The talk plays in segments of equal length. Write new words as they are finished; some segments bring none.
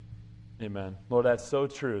Amen. Lord, that's so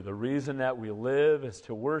true. The reason that we live is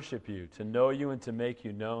to worship you, to know you, and to make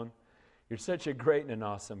you known. You're such a great and an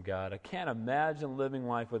awesome God. I can't imagine living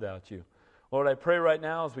life without you. Lord, I pray right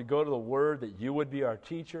now as we go to the Word that you would be our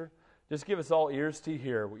teacher. Just give us all ears to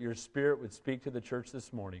hear what your Spirit would speak to the church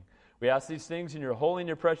this morning. We ask these things in your holy and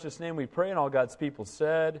your precious name. We pray, and all God's people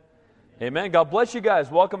said, Amen. God bless you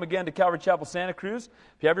guys. Welcome again to Calvary Chapel, Santa Cruz.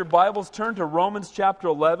 If you have your Bibles, turn to Romans chapter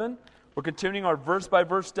 11. We're continuing our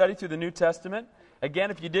verse-by-verse study through the New Testament.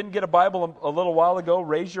 Again, if you didn't get a Bible a little while ago,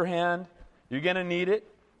 raise your hand. You're going to need it.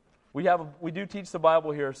 We do teach the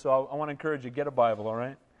Bible here, so I want to encourage you, get a Bible, all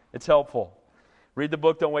right? It's helpful. Read the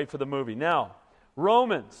book, don't wait for the movie. Now,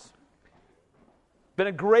 Romans. Been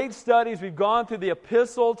a great study as we've gone through the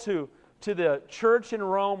epistle to the church in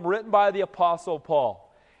Rome written by the Apostle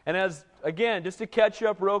Paul. And again, just to catch you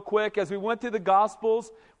up real quick, as we went through the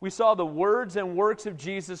Gospels, we saw the words and works of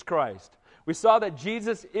Jesus Christ. We saw that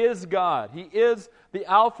Jesus is God. He is the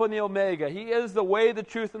Alpha and the Omega. He is the way, the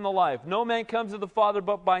truth, and the life. No man comes to the Father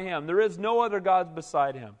but by Him. There is no other God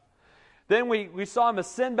beside Him. Then we saw Him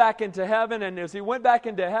ascend back into heaven, and as He went back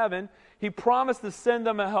into heaven, He promised to send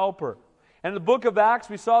them a helper. And in the book of Acts,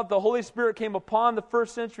 we saw that the Holy Spirit came upon the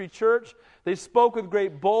first century church. They spoke with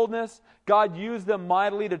great boldness. God used them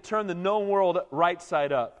mightily to turn the known world right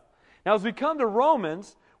side up. Now, as we come to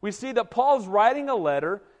Romans, we see that Paul's writing a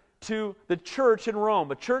letter to the church in Rome,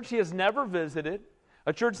 a church he has never visited,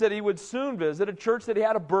 a church that he would soon visit, a church that he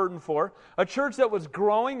had a burden for, a church that was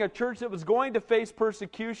growing, a church that was going to face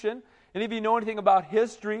persecution. And if you know anything about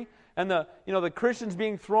history and the Christians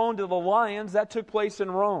being thrown to the lions, that took place in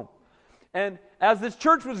Rome. And as this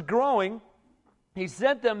church was growing, he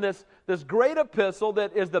sent them this great epistle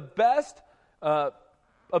that is the best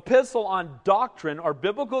epistle on doctrine or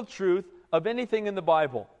biblical truth of anything in the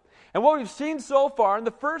Bible. And what we've seen so far, in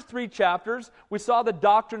the first 3 chapters, we saw the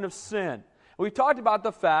doctrine of sin. We talked about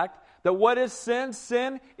the fact that what is sin?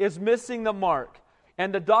 Sin is missing the mark.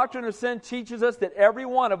 And the doctrine of sin teaches us that every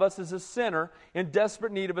one of us is a sinner in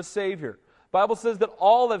desperate need of a Savior. The Bible says that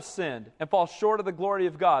all have sinned and fall short of the glory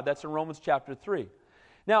of God. That's in Romans chapter 3.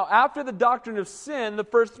 Now, after the doctrine of sin, the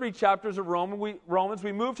first 3 chapters of Romans,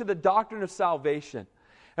 we move to the doctrine of salvation.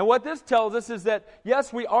 And what this tells us is that,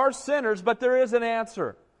 yes, we are sinners, but there is an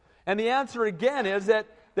answer. And the answer, again, is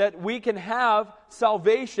that we can have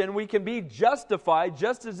salvation, we can be justified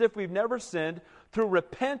just as if we've never sinned through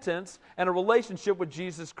repentance and a relationship with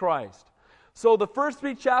Jesus Christ. So the first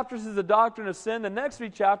 3 chapters is the doctrine of sin. The next 3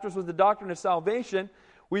 chapters was the doctrine of salvation.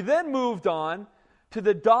 We then moved on to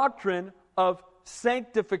the doctrine of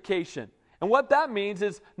sanctification. And what that means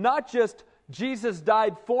is not just Jesus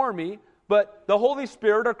died for me, but the Holy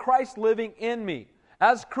Spirit or Christ living in me.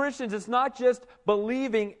 As Christians, it's not just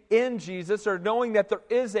believing in Jesus or knowing that there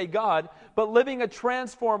is a God, but living a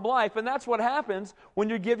transformed life. And that's what happens when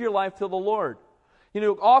you give your life to the Lord.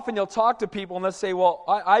 Often you'll talk to people and they'll say, well,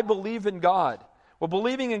 I believe in God. Well,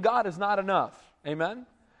 believing in God is not enough. Amen?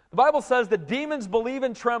 The Bible says that demons believe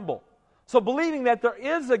and tremble. So believing that there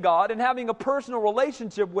is a God and having a personal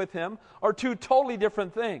relationship with Him are 2 totally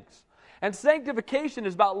different things. And sanctification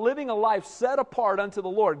is about living a life set apart unto the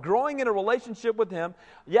Lord, growing in a relationship with Him.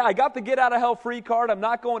 Yeah, I got the get out of hell free card. I'm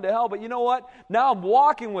not going to hell, but you know what? Now I'm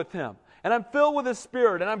walking with Him, and I'm filled with His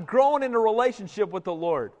Spirit, and I'm growing in a relationship with the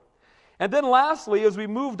Lord. And then lastly, as we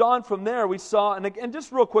moved on from there, we saw, and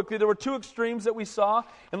just real quickly, there were 2 extremes that we saw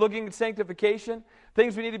in looking at sanctification,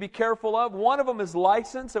 things we need to be careful of. One of them is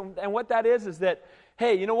license, and what that is that,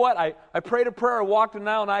 hey, you know what? I prayed a prayer, I walked an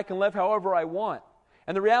aisle, and I can live however I want.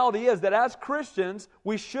 And the reality is that as Christians,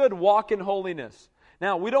 we should walk in holiness.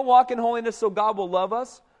 Now, we don't walk in holiness so God will love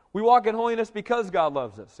us. We walk in holiness because God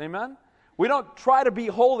loves us. Amen? We don't try to be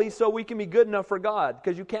holy so we can be good enough for God,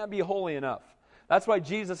 because you can't be holy enough. That's why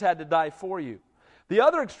Jesus had to die for you. The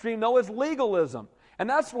other extreme, though, is legalism. And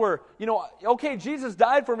that's where, okay, Jesus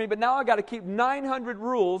died for me, but now I got to keep 900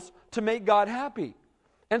 rules to make God happy.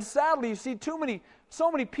 And sadly, you see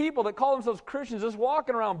so many people that call themselves Christians just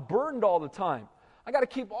walking around burdened all the time. I got to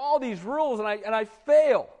keep all these rules, and I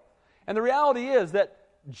fail. And the reality is that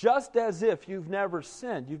just as if you've never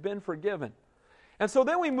sinned, you've been forgiven. And so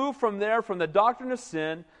then we move from there, from the doctrine of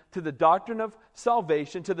sin to the doctrine of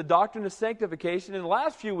salvation to the doctrine of sanctification. In the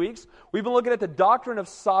last few weeks, we've been looking at the doctrine of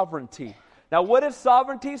sovereignty. Now, what is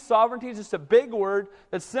sovereignty? Sovereignty is just a big word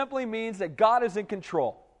that simply means that God is in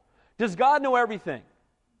control. Does God know everything?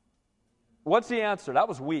 What's the answer? That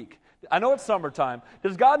was weak. I know it's summertime.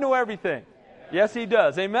 Does God know everything? Yes, He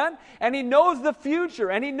does. Amen? And He knows the future,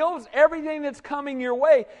 and He knows everything that's coming your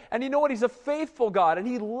way. And you know what? He's a faithful God, and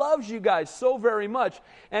He loves you guys so very much.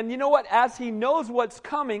 And you know what? As He knows what's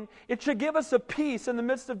coming, it should give us a peace in the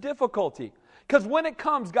midst of difficulty. Because when it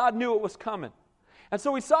comes, God knew it was coming. And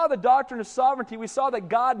so we saw the doctrine of sovereignty. We saw that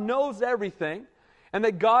God knows everything, and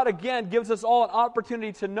that God, again, gives us all an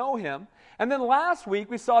opportunity to know Him. And then last week,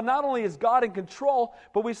 we saw not only is God in control,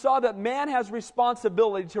 but we saw that man has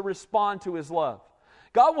responsibility to respond to His love.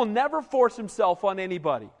 God will never force Himself on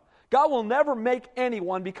anybody. God will never make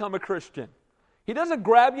anyone become a Christian. He doesn't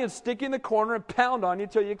grab you and stick you in the corner and pound on you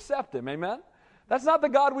until you accept Him. Amen? That's not the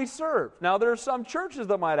God we serve. Now, there are some churches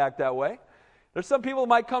that might act that way. There's some people that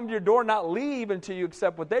might come to your door and not leave until you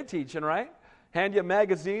accept what they're teaching, right? Hand you a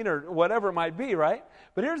magazine or whatever it might be, right?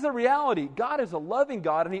 But here's the reality. God is a loving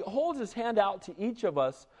God, and He holds His hand out to each of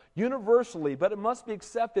us universally, but it must be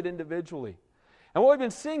accepted individually. And what we've been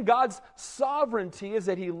seeing, God's sovereignty, is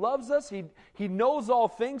that He loves us, He knows all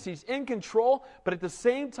things, He's in control, but at the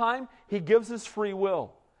same time, He gives us free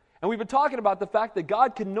will. And we've been talking about the fact that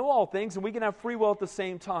God can know all things, and we can have free will at the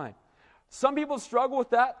same time. Some people struggle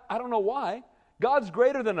with that. I don't know why. God's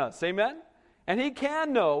greater than us, amen? And He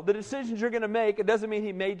can know the decisions you're going to make. It doesn't mean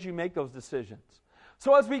He made you make those decisions.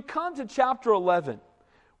 So as we come to chapter 11,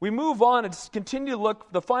 we move on and continue to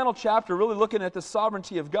look, the final chapter, really looking at the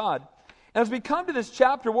sovereignty of God. And as we come to this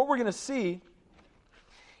chapter, what we're going to see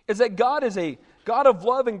is that God is a God of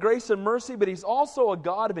love and grace and mercy, but He's also a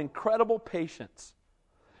God of incredible patience.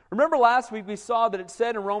 Remember last week we saw that it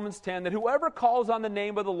said in Romans 10 that whoever calls on the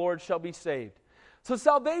name of the Lord shall be saved. So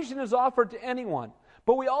salvation is offered to anyone.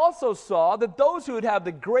 But we also saw that those who would have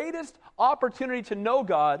the greatest opportunity to know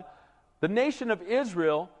God, the nation of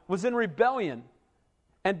Israel, was in rebellion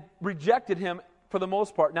and rejected Him for the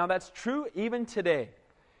most part. Now that's true even today.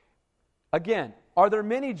 Again, are there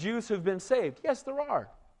many Jews who've been saved? Yes, there are.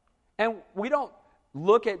 And we don't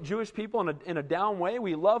look at Jewish people in a down way.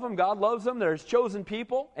 We love them. God loves them. They're His chosen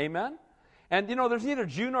people. Amen? And you know, there's neither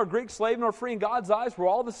Jew nor Greek, slave nor free in God's eyes. We're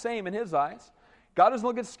all the same in His eyes. God doesn't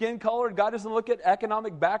look at skin color. God doesn't look at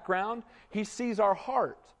economic background. He sees our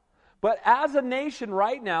heart. But as a nation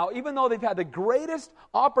right now, even though they've had the greatest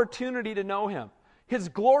opportunity to know Him, His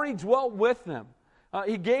glory dwelt with them.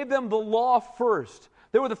 He gave them the law first.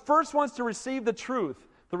 They were the first ones to receive the truth.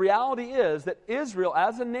 The reality is that Israel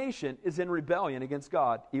as a nation is in rebellion against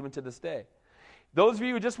God even to this day. Those of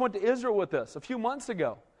you who just went to Israel with us a few months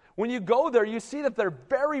ago, when you go there, you see that they're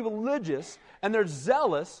very religious and they're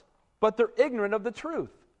zealous, but they're ignorant of the truth.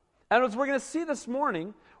 And as we're going to see this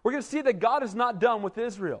morning, we're going to see that God is not done with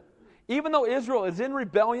Israel. Even though Israel is in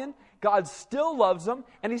rebellion, God still loves them,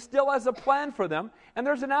 and He still has a plan for them. And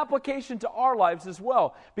there's an application to our lives as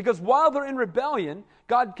well. Because while they're in rebellion,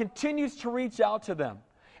 God continues to reach out to them.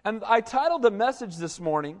 And I titled the message this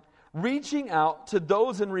morning, Reaching Out to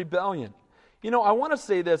Those in Rebellion. You know, I want to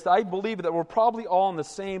say this. I believe that we're probably all in the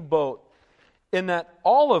same boat in that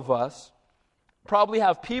all of us probably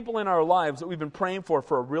have people in our lives that we've been praying for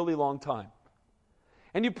a really long time.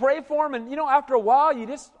 And you pray for them, and you know, after a while, you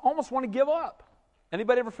just almost want to give up.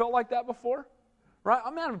 Anybody ever felt like that before? Right?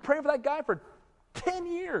 Oh man, I've been praying for that guy for 10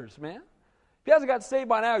 years, man. If he hasn't got saved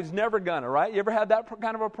by now, he's never gonna, right? You ever had that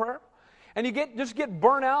kind of a prayer? And you just get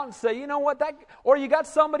burnt out and say, you know what, or you got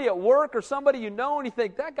somebody at work or somebody you know, and you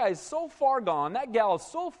think, that guy's so far gone, that gal is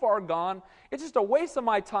so far gone, it's just a waste of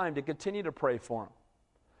my time to continue to pray for him.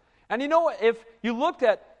 And you know what, if you looked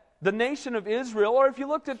at the nation of Israel, or if you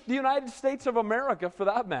looked at the United States of America for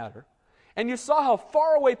that matter, and you saw how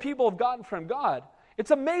far away people have gotten from God,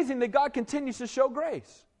 it's amazing that God continues to show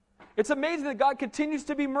grace. It's amazing that God continues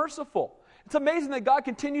to be merciful. It's amazing that God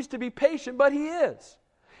continues to be patient, but He is.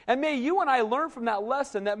 And may you and I learn from that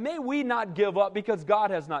lesson that may we not give up because God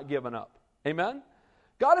has not given up. Amen?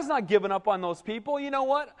 God has not given up on those people. You know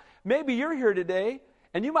what? Maybe you're here today,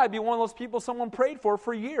 and you might be one of those people someone prayed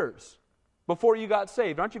for years before you got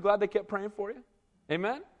saved. Aren't you glad they kept praying for you?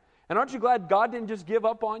 Amen? And aren't you glad God didn't just give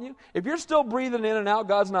up on you? If you're still breathing in and out,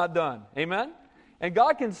 God's not done. Amen? And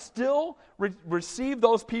God can still receive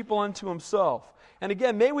those people into Himself. And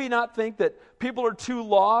again, may we not think that people are too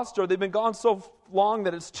lost or they've been gone so long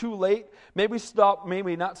that it's too late. May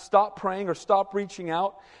we not stop praying or stop reaching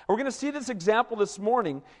out. And we're going to see this example this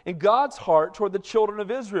morning in God's heart toward the children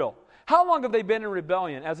of Israel. How long have they been in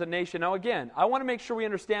rebellion as a nation? Now again, I want to make sure we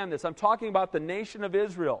understand this. I'm talking about the nation of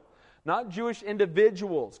Israel, not Jewish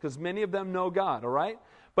individuals, because many of them know God, all right?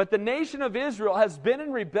 But the nation of Israel has been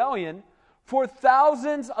in rebellion for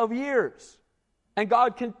thousands of years. And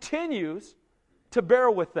God continues to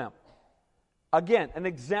bear with them. Again, an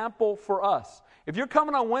example for us. If you're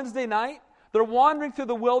coming on Wednesday night, They're wandering through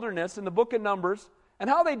the wilderness in the book of Numbers. And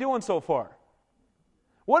how are they doing so far?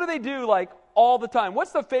 What do they do like all the time?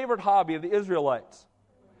 What's the favorite hobby of the Israelites?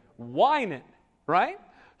 Whining, right?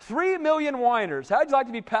 3 million whiners. How'd you like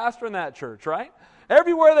to be pastor in that church, right?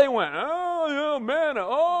 Everywhere they went, oh man,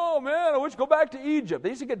 I wish to go back to Egypt. They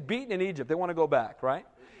used to get beaten in Egypt. They want to go back, right?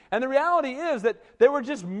 And the reality is that they were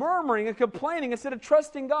just murmuring and complaining instead of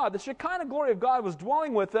trusting God. The Shekinah glory of God was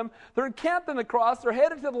dwelling with them. They're encamped on the cross. They're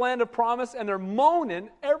headed to the land of promise, and they're moaning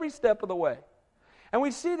every step of the way. And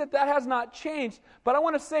we see that has not changed. But I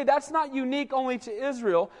want to say that's not unique only to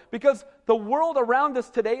Israel, because the world around us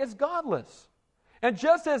today is godless. And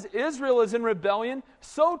just as Israel is in rebellion,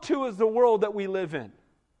 so too is the world that we live in.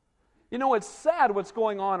 You know, it's sad what's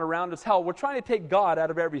going on around us. Hell, we're trying to take God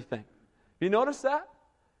out of everything. You notice that?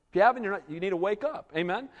 If you haven't, you need to wake up.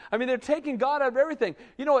 Amen? I mean, they're taking God out of everything.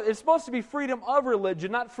 You know, it's supposed to be freedom of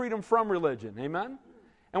religion, not freedom from religion. Amen?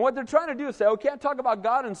 And what they're trying to do is say, oh, we can't talk about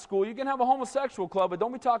God in school. You can have a homosexual club, but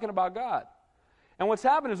don't be talking about God. And what's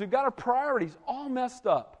happened is we've got our priorities all messed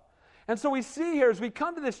up. And so we see here as we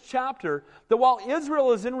come to this chapter that while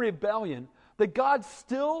Israel is in rebellion, that God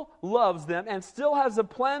still loves them and still has a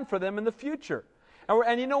plan for them in the future.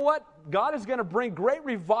 And you know what? God is going to bring great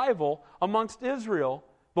revival amongst Israel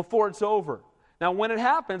before it's over. Now, when it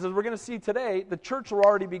happens, as we're going to see today, the church will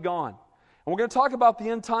already be gone. And we're going to talk about the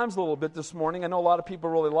end times a little bit this morning. I know a lot of people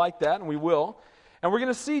really like that, and we will. And we're going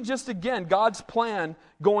to see just again God's plan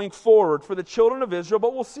going forward for the children of Israel,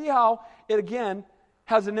 but we'll see how it again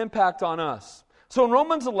has an impact on us. So in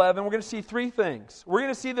Romans 11, we're going to see three things. We're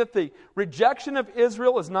going to see that the rejection of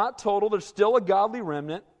Israel is not total. There's still a godly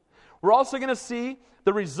remnant. We're also going to see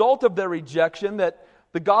the result of their rejection, that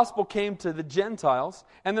the gospel came to the Gentiles.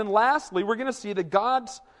 And then lastly, we're going to see that God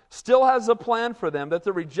still has a plan for them, that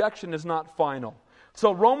the rejection is not final.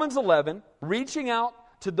 So Romans 11, reaching out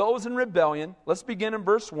to those in rebellion. Let's begin in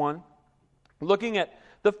verse 1, looking at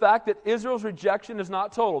the fact that Israel's rejection is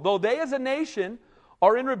not total. Though they as a nation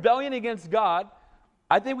are in rebellion against God,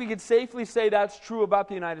 I think we could safely say that's true about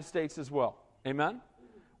the United States as well. Amen?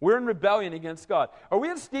 We're in rebellion against God. Are we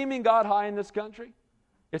esteeming God high in this country?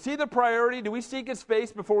 Is He the priority? Do we seek His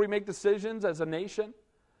face before we make decisions as a nation?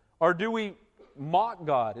 Or do we mock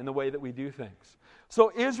God in the way that we do things?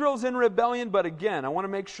 So Israel's in rebellion, but again, I want to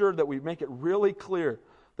make sure that we make it really clear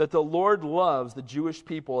that the Lord loves the Jewish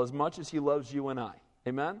people as much as He loves you and I.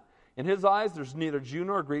 Amen? In His eyes, there's neither Jew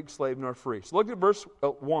nor Greek, slave nor free. So look at verse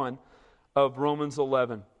 1 of Romans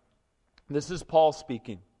 11. This is Paul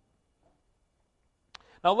speaking.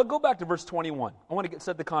 Now, let's go back to verse 21. I want to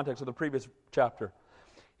set the context of the previous chapter.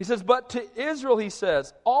 He says, but to Israel, he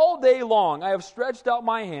says, all day long I have stretched out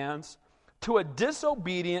my hands to a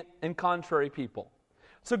disobedient and contrary people.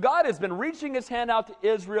 So God has been reaching His hand out to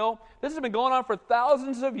Israel. This has been going on for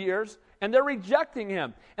thousands of years, and they're rejecting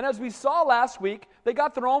Him. And as we saw last week, they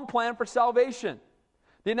got their own plan for salvation.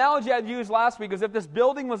 The analogy I used last week is if this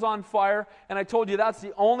building was on fire, and I told you that's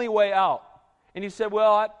the only way out. And you said,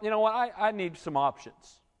 well, you know what, I need some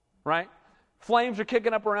options, right? Flames are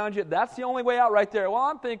kicking up around you. That's the only way out right there. Well,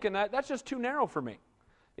 I'm thinking that's just too narrow for me.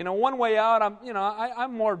 You know, one way out,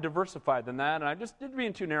 I'm more diversified than that, and I just did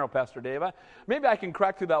being too narrow, Pastor Dave. Maybe I can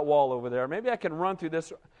crack through that wall over there. Maybe I can run through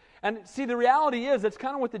this. And see, the reality is, that's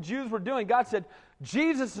kind of what the Jews were doing. God said,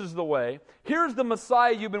 Jesus is the way. Here's the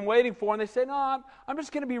Messiah you've been waiting for. And they say, no, I'm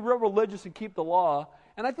just going to be real religious and keep the law.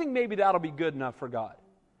 And I think maybe that'll be good enough for God.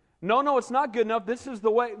 No, it's not good enough. This is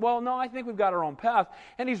the way. Well, no, I think we've got our own path.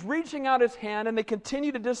 And He's reaching out His hand, and they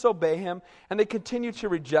continue to disobey Him, and they continue to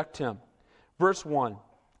reject Him. Verse 1,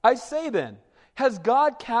 I say then, has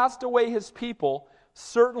God cast away His people?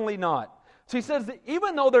 Certainly not. So he says that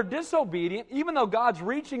even though they're disobedient, even though God's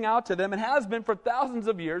reaching out to them and has been for thousands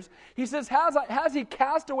of years, He says, has He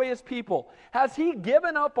cast away His people? Has He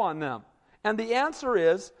given up on them? And the answer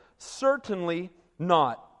is, certainly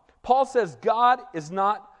not. Paul says God is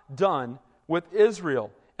not done with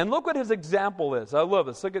Israel. And look what his example is. I love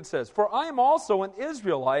this. Look, it says, for I am also an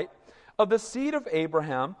Israelite of the seed of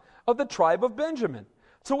Abraham, of the tribe of Benjamin.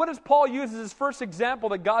 So what does Paul use as his first example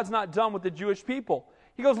that God's not done with the Jewish people?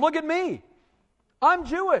 He goes, look at me. I'm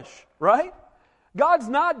Jewish, right? God's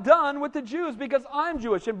not done with the Jews because I'm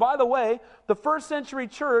Jewish. And by the way, the first century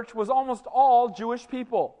church was almost all Jewish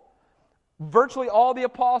people. Virtually all the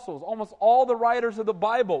apostles, almost all the writers of the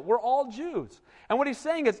Bible were all Jews. And what he's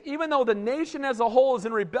saying is, even though the nation as a whole is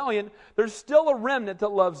in rebellion, there's still a remnant that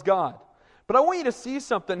loves God. But I want you to see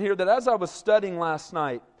something here that as I was studying last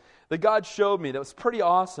night, that God showed me that was pretty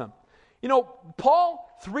awesome. You know, Paul,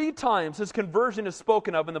 3 times his conversion is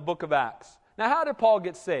spoken of in the book of Acts. Now, how did Paul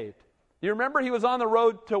get saved? You remember he was on the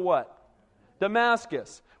road to what?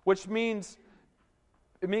 Damascus. which means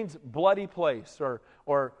bloody place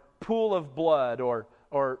or pool of blood or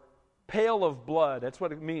pail of blood. That's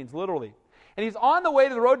what it means, literally. And he's on the way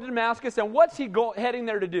to the road to Damascus, and what's he heading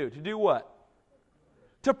there to do? To do what?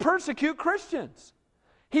 To persecute Christians.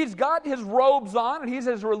 He's got his robes on, and he's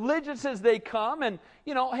as religious as they come. And,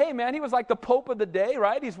 hey, man, he was like the Pope of the day,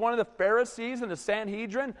 right? He's one of the Pharisees in the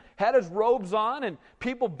Sanhedrin, had his robes on, and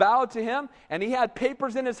people bowed to him. And he had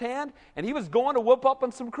papers in his hand, and he was going to whoop up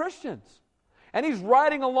on some Christians. And he's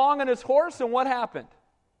riding along on his horse, and what happened?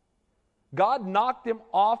 God knocked him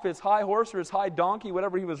off his high horse or his high donkey,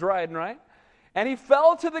 whatever he was riding, right? And he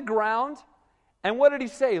fell to the ground, and what did he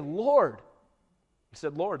say? Lord. He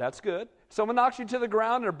said, Lord, that's good. Someone knocks you to the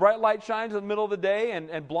ground and a bright light shines in the middle of the day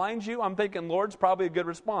and blinds you. I'm thinking, Lord's probably a good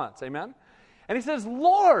response. Amen? And he says,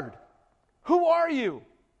 Lord, who are you?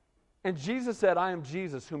 And Jesus said, I am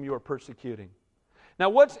Jesus whom you are persecuting. Now,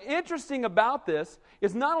 what's interesting about this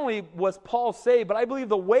is not only was Paul saved, but I believe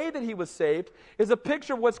the way that he was saved is a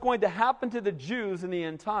picture of what's going to happen to the Jews in the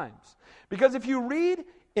end times. Because if you read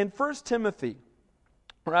in 1 Timothy,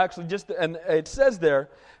 or actually and it says there,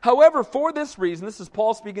 however, for this reason, this is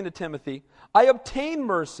Paul speaking to Timothy, I obtained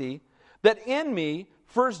mercy that in me,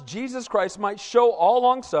 first Jesus Christ might show all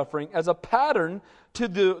long-suffering as a pattern to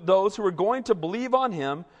those who are going to believe on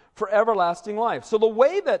him for everlasting life. So the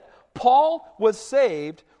way that Paul was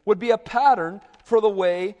saved would be a pattern for the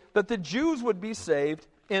way that the Jews would be saved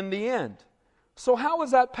in the end. So how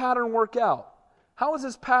does that pattern work out? How does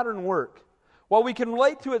this pattern work? Well, we can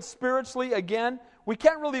relate to it spiritually. Again, we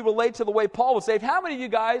can't really relate to the way Paul was saved. How many of you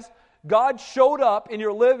guys, God showed up in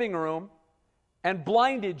your living room and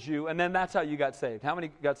blinded you, and then that's how you got saved? How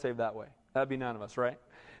many got saved that way? That'd be none of us, right?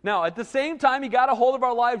 Now, at the same time, he got a hold of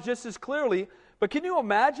our lives just as clearly, but can you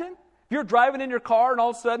imagine if you're driving in your car and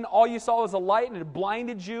all of a sudden all you saw was a light and it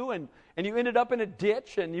blinded you and you ended up in a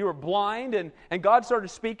ditch and you were blind and God started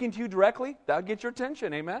speaking to you directly? That would get your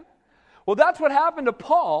attention, amen? Well, that's what happened to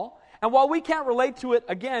Paul. And while we can't relate to it,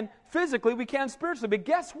 again, physically, we can spiritually. But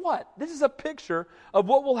guess what? This is a picture of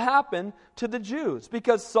what will happen to the Jews.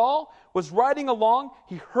 Because Saul was riding along,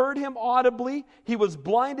 he heard him audibly, he was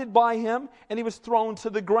blinded by him, and he was thrown to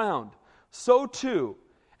the ground. So too,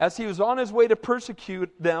 as he was on his way to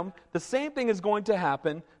persecute them, the same thing is going to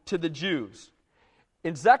happen to the Jews.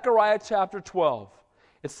 In Zechariah chapter 12,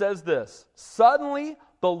 it says this, suddenly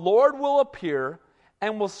the Lord will appear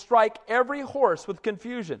and will strike every horse with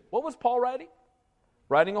confusion. What was Paul riding?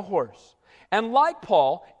 Riding a horse. And like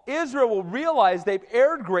Paul, Israel will realize they've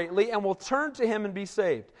erred greatly and will turn to him and be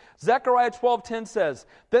saved. Zechariah 12:10 says,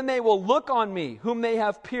 then they will look on me, whom they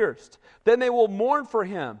have pierced. Then they will mourn for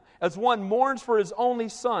him, as one mourns for his only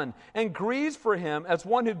son, and grieves for him as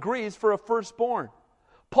one who grieves for a firstborn.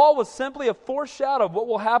 Paul was simply a foreshadow of what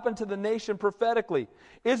will happen to the nation prophetically.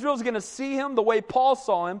 Israel's going to see him the way Paul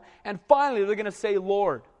saw him, and finally they're going to say,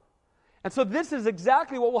 Lord. And so this is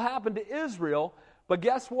exactly what will happen to Israel, but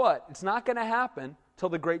guess what? It's not going to happen till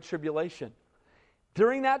the Great Tribulation.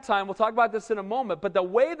 During that time, we'll talk about this in a moment, but the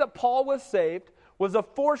way that Paul was saved was a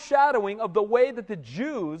foreshadowing of the way that the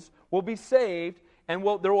Jews will be saved, and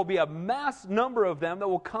there will be a mass number of them that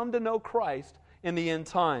will come to know Christ in the end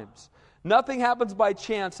times. Nothing happens by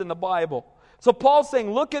chance in the Bible. So Paul's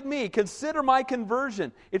saying, look at me, consider my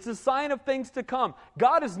conversion. It's a sign of things to come.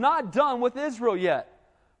 God is not done with Israel yet.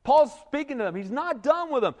 Paul's speaking to them. He's not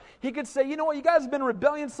done with them. He could say, you know what, you guys have been in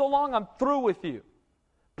rebellion so long, I'm through with you.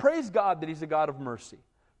 Praise God that he's a God of mercy.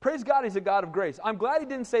 Praise God he's a God of grace. I'm glad he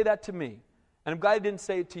didn't say that to me. And I'm glad he didn't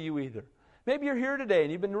say it to you either. Maybe you're here today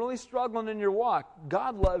and you've been really struggling in your walk.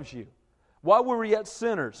 God loves you. While we were yet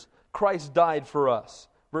sinners, Christ died for us.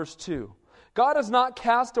 Verse 2. God has not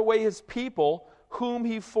cast away his people whom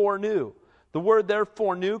he foreknew. The word there,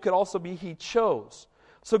 foreknew, could also be he chose.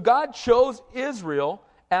 So God chose Israel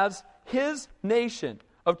as his nation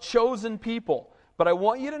of chosen people. But I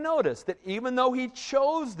want you to notice that even though he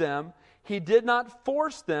chose them, he did not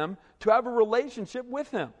force them to have a relationship with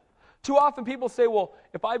him. Too often people say, well,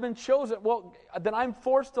 if I've been chosen, well, then I'm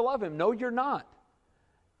forced to love him. No, you're not.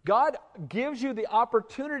 God gives you the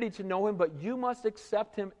opportunity to know him, but you must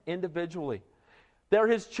accept him individually. They're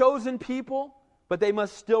his chosen people, but they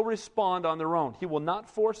must still respond on their own. He will not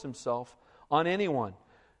force himself on anyone.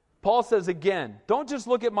 Paul says again, don't just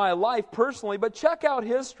look at my life personally, but check out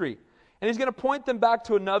history. And he's going to point them back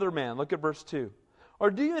to another man. Look at verse 2. Or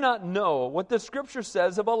do you not know what the scripture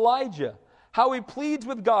says of Elijah? How he pleads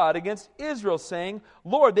with God against Israel, saying,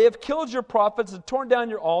 Lord, they have killed your prophets and torn down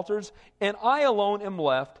your altars, and I alone am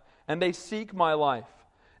left, and they seek my life.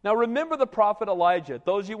 Now remember the prophet Elijah.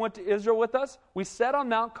 Those of you who went to Israel with us, we sat on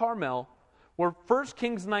Mount Carmel, where 1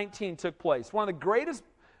 Kings 19 took place. One of the greatest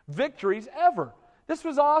victories ever. This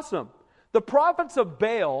was awesome. The prophets of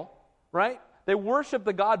Baal, right? They worshiped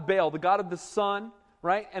the god Baal, the god of the sun,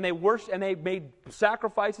 right? And they made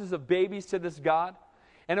sacrifices of babies to this god.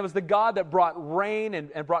 And it was the god that brought rain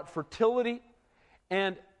and brought fertility.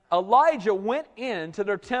 And Elijah went into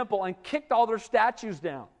their temple and kicked all their statues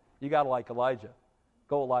down. You got to like Elijah.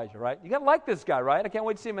 Go Elijah, right? You got to like this guy, right? I can't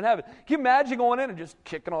wait to see him in heaven. Can you imagine going in and just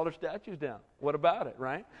kicking all their statues down? What about it,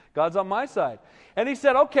 right? God's on my side. And he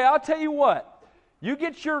said, okay, I'll tell you what. You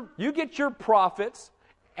get your prophets,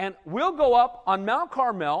 and we'll go up on Mount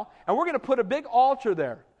Carmel, and we're going to put a big altar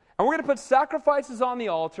there. And we're going to put sacrifices on the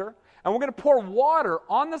altar, and we're going to pour water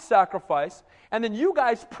on the sacrifice, and then you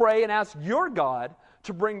guys pray and ask your God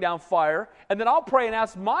to bring down fire, and then I'll pray and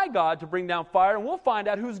ask my God to bring down fire, and we'll find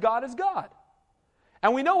out whose God is God.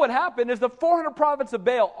 And we know what happened is the 400 prophets of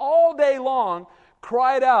Baal all day long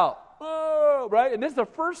cried out, oh, right? And this is the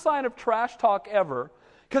first sign of trash talk ever,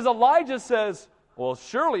 because Elijah says, well,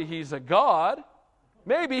 surely he's a god.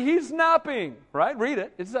 Maybe he's napping, right? Read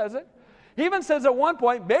it. It says it. He even says at one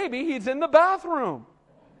point, maybe he's in the bathroom.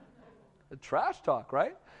 The trash talk,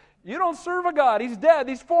 right? You don't serve a God. He's dead.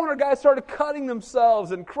 These 400 guys started cutting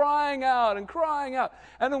themselves and crying out and crying out.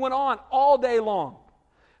 And it went on all day long.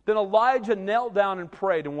 Then Elijah knelt down and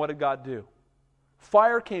prayed, and what did God do?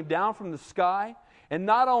 Fire came down from the sky and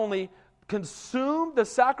not only consumed the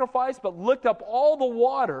sacrifice, but licked up all the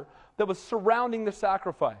water that was surrounding the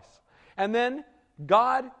sacrifice. And then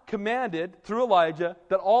God commanded, through Elijah,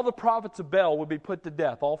 that all the prophets of Baal would be put to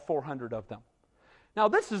death, all 400 of them. Now,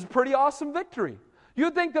 this is a pretty awesome victory.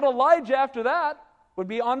 You'd think that Elijah, after that, would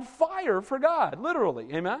be on fire for God, literally.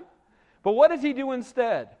 Amen? But what does he do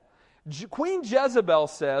instead? Queen Jezebel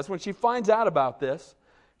says, when she finds out about this,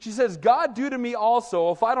 she says, God do to me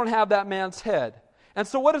also if I don't have that man's head. And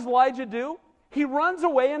so what does Elijah do? He runs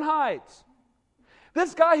away and hides.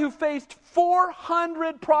 This guy who faced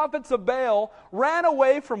 400 prophets of Baal ran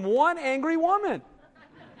away from one angry woman.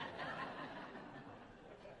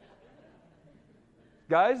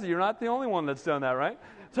 Guys, you're not the only one that's done that, right?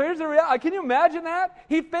 So here's the reality. Can you imagine that?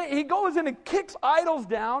 He goes in and kicks idols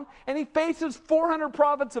down, and he faces 400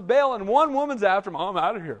 prophets of Baal, and one woman's after him. Oh, I'm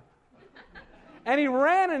out of here. And he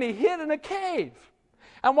ran and he hid in a cave.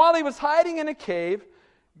 And while he was hiding in a cave,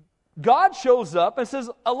 God shows up and says,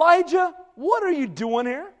 Elijah, what are you doing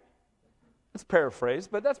here? It's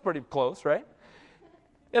paraphrased, but that's pretty close, right?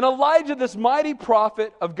 And Elijah, this mighty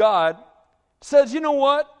prophet of God, says, you know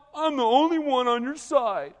what? I'm the only one on your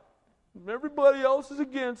side. Everybody else is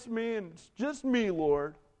against me, and it's just me,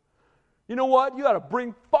 Lord. You know what? You got to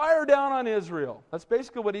bring fire down on Israel. That's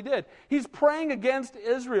basically what he did. He's praying against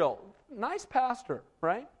Israel. Nice pastor,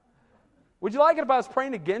 right? Would you like it if I was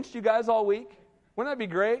praying against you guys all week? Wouldn't that be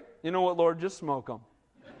great? You know what, Lord? Just smoke them.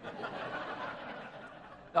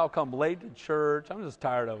 I'll come late to church. I'm just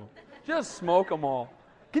tired of them. Just smoke them all.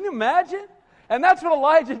 Can you imagine? And that's what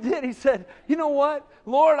Elijah did. He said, you know what?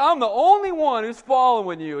 Lord, I'm the only one who's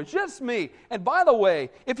following you. It's just me. And by the way,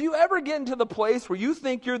 if you ever get into the place where you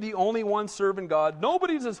think you're the only one serving God,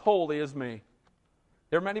 nobody's as holy as me.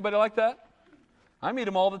 You ever met anybody like that? I meet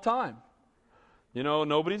them all the time. You know,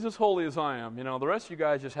 nobody's as holy as I am. You know, the rest of you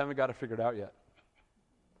guys just haven't got it figured out yet.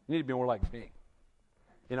 You need to be more like me.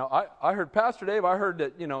 You know, I heard, Pastor Dave, I heard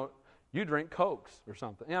that, you know, you drink Cokes or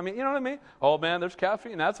something. I mean, you know what I mean? Oh, man, there's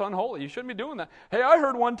caffeine. That's unholy. You shouldn't be doing that. Hey, I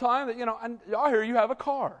heard one time that, you know, I hear you have a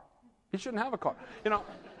car. You shouldn't have a car. You know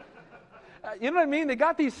what I mean? They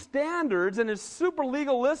got these standards, and it's super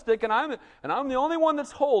legalistic, and I'm the only one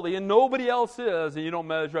that's holy, and nobody else is, and you don't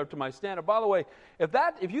measure up to my standard. By the way,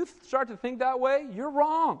 if you start to think that way, you're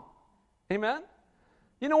wrong. Amen?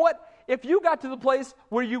 You know what? If you got to the place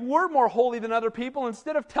where you were more holy than other people,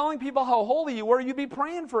 instead of telling people how holy you were, you'd be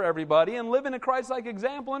praying for everybody and living a Christ-like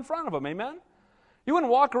example in front of them. Amen? You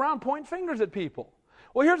wouldn't walk around pointing fingers at people.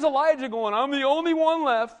 Well, here's Elijah going, I'm the only one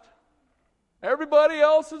left. Everybody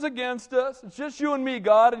else is against us. It's just you and me,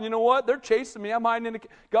 God. And you know what? They're chasing me. I'm hiding in the...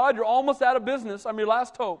 God, you're almost out of business. I'm your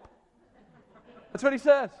last hope. That's what he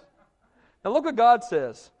says. Now look what God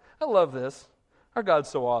says. I love this. Our God's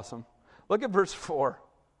so awesome. Look at verse 4.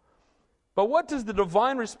 But what does the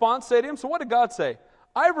divine response say to him? So what did God say?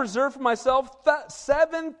 I reserve for myself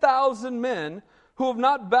 7,000 men who have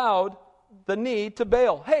not bowed the knee to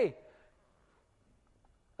Baal. Hey,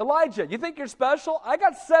 Elijah, you think you're special? I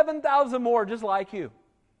got 7,000 more just like you.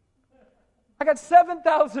 I got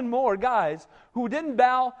 7,000 more guys who didn't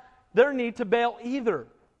bow their knee to Baal either.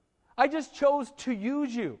 I just chose to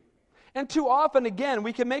use you. And too often, again,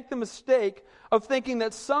 we can make the mistake of thinking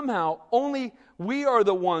that somehow only we are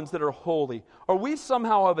the ones that are holy, or we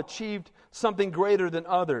somehow have achieved something greater than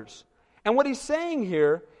others. And what he's saying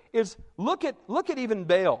here is look at even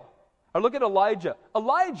Baal, or look at Elijah.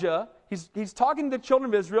 Elijah, he's talking to the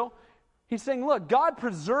children of Israel. He's saying, look, God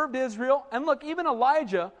preserved Israel, and look, even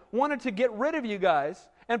Elijah wanted to get rid of you guys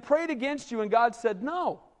and prayed against you, and God said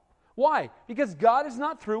no. Why? Because God is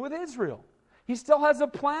not through with Israel. He still has a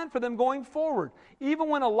plan for them going forward. Even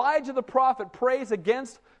when Elijah the prophet prays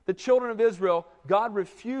against the children of Israel, God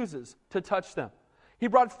refuses to touch them. He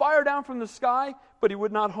brought fire down from the sky, but he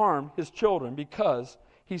would not harm his children because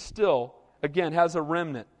he still, again, has a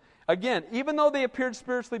remnant. Again, even though they appeared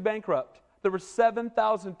spiritually bankrupt, there were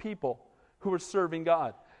 7,000 people who were serving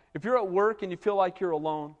God. If you're at work and you feel like you're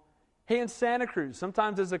alone, hey, in Santa Cruz,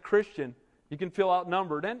 sometimes as a Christian, you can feel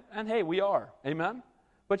outnumbered, and hey, we are. Amen?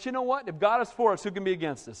 But you know what? If God is for us, who can be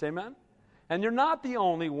against us? Amen? And you're not the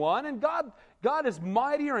only one, and God is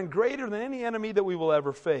mightier and greater than any enemy that we will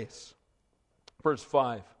ever face. Verse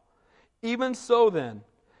 5. Even so then,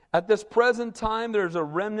 at this present time there is a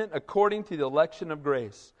remnant according to the election of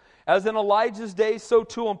grace. As in Elijah's day, so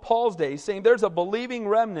too in Paul's day, saying there's a believing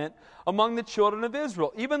remnant among the children of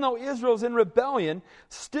Israel. Even though Israel's in rebellion,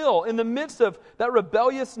 still in the midst of that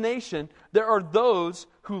rebellious nation, there are those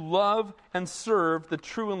who love and serve the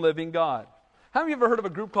true and living God. How many of you ever heard of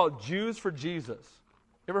a group called Jews for Jesus?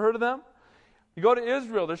 You ever heard of them? You go to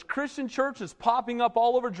Israel, there's Christian churches popping up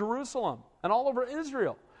all over Jerusalem and all over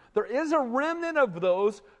Israel. There is a remnant of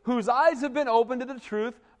those whose eyes have been opened to the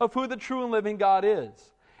truth of who the true and living God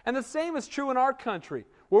is. And the same is true in our country.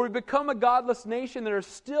 Where we become a godless nation, there is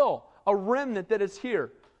still a remnant that is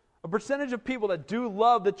here. A percentage of people that do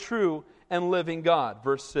love the true and living God.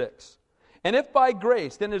 Verse 6. And if by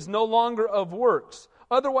grace, then it is no longer of works.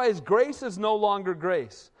 Otherwise, grace is no longer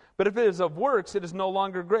grace. But if it is of works, it is no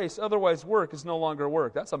longer grace. Otherwise, work is no longer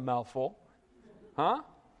work. That's a mouthful. Huh?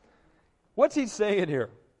 What's he saying here?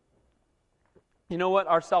 You know what?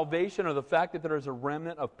 Our salvation, or the fact that there is a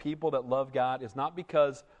remnant of people that love God, is not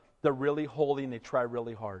because they're really holy and they try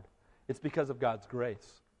really hard. It's because of God's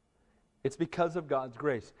grace. It's because of God's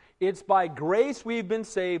grace. It's by grace we've been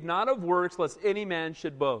saved, not of works, lest any man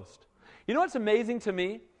should boast. You know what's amazing to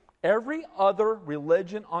me? Every other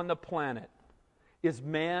religion on the planet is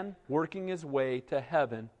man working his way to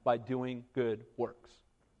heaven by doing good works.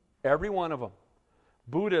 Every one of them.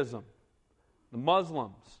 Buddhism, the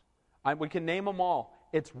Muslims, we can name them all.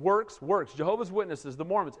 It's works. Jehovah's Witnesses, the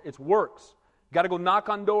Mormons, it's works. You got to go knock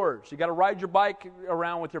on doors. You got to ride your bike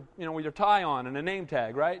around with your tie on and a name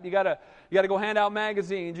tag, right? You got to go hand out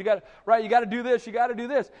magazines. You got to do this. You got to do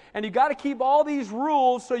this, and you got to keep all these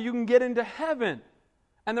rules so you can get into heaven.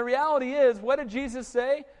 And the reality is, what did Jesus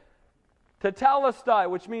say? Tetelestai,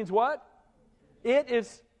 which means what? It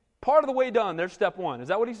is part of the way done. There's step one. Is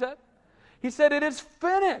that what he said? He said it is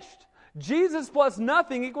finished. Jesus plus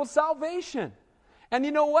nothing equals salvation. And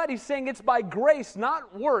you know what? He's saying it's by grace,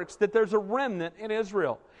 not works, that there's a remnant in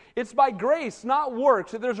Israel. It's by grace, not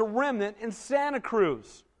works, that there's a remnant in Santa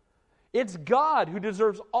Cruz. It's God who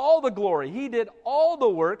deserves all the glory. He did all the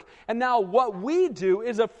work, and now what we do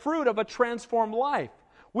is a fruit of a transformed life.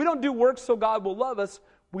 We don't do works so God will love us.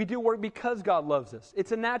 We do work because God loves us.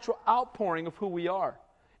 It's a natural outpouring of who we are.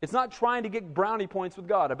 It's not trying to get brownie points with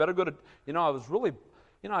God. I better go to, I was really...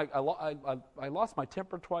 I lost my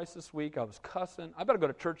temper twice this week. I was cussing. I better go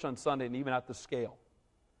to church on Sunday and even out the scale.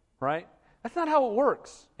 Right? That's not how it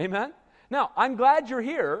works. Amen? Now, I'm glad you're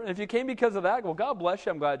here. And if you came because of that, well, God bless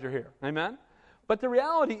you. I'm glad you're here. Amen? But the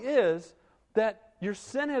reality is that your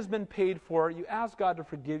sin has been paid for. You ask God to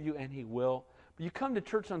forgive you, and He will. But you come to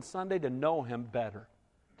church on Sunday to know Him better,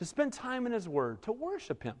 to spend time in His Word, to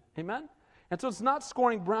worship Him. Amen? And so it's not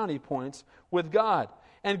scoring brownie points with God.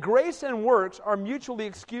 And grace and works are mutually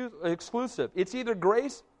exclusive. It's either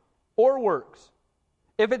grace or works.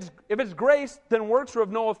 If it's grace, then works are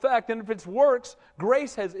of no effect. And if it's works,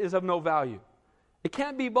 grace is of no value. It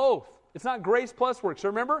can't be both. It's not grace plus works. So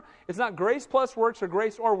remember, it's not grace plus works or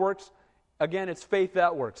grace or works. Again, it's faith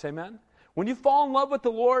that works. Amen? When you fall in love with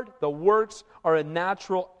the Lord, the works are a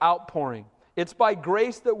natural outpouring. It's by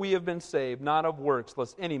grace that we have been saved, not of works,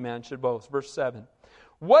 lest any man should boast. Verse 7.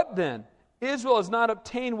 What then? Israel has not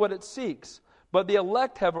obtained what it seeks, but the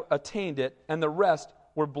elect have attained it, and the rest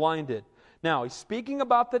were blinded. Now, he's speaking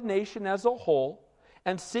about the nation as a whole,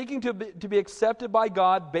 and seeking to be accepted by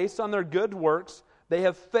God based on their good works. They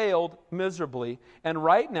have failed miserably. And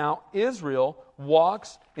right now, Israel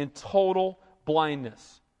walks in total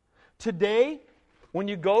blindness. Today, when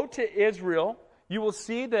you go to Israel, you will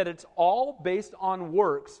see that it's all based on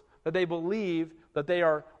works, that they believe that they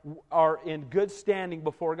are in good standing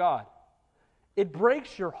before God. It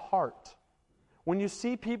breaks your heart when you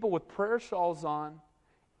see people with prayer shawls on,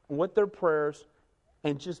 with their prayers,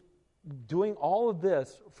 and just doing all of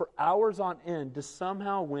this for hours on end to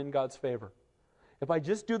somehow win God's favor. If I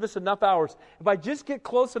just do this enough hours, if I just get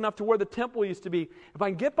close enough to where the temple used to be, if I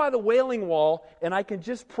can get by the Wailing Wall and I can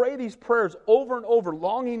just pray these prayers over and over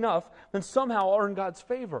long enough, then somehow I'll earn God's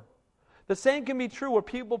favor. The same can be true where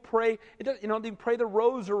people pray, they pray the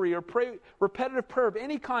rosary or pray repetitive prayer of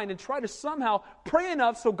any kind and try to somehow pray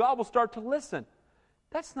enough so God will start to listen.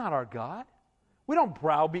 That's not our God. We don't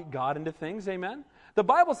browbeat God into things, amen? The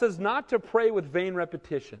Bible says not to pray with vain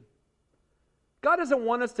repetition. God doesn't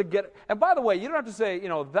want us to get, and by the way, you don't have to say,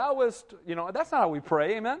 thou wast, that's not how we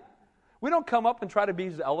pray, amen? We don't come up and try to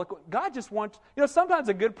be eloquent. God just wants, sometimes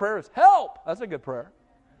a good prayer is, help! That's a good prayer.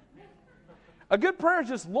 A good prayer is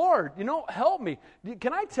just, Lord, help me.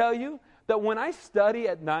 Can I tell you that when I study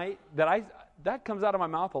at night, that comes out of my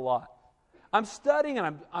mouth a lot. I'm studying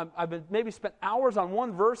and I've been maybe spent hours on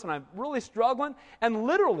one verse and I'm really struggling, and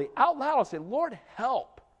literally out loud I'll say, Lord,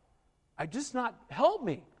 help. Help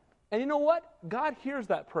me. And you know what? God hears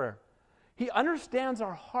that prayer. He understands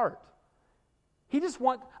our heart. He just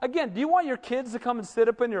do you want your kids to come and sit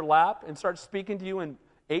up in your lap and start speaking to you in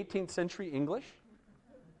 18th century English?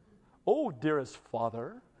 Oh, dearest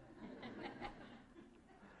Father.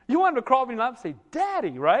 You want them to crawl up in your lap and say,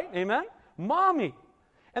 Daddy, right? Amen? Mommy.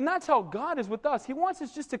 And that's how God is with us. He wants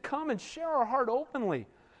us just to come and share our heart openly.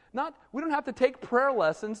 We don't have to take prayer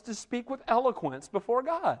lessons to speak with eloquence before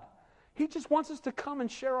God. He just wants us to come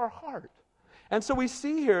and share our heart. And so we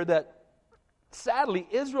see here that, sadly,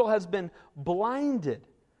 Israel has been blinded.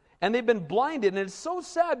 And they've been blinded. And it's so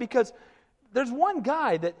sad because there's one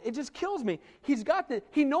guy that it just kills me.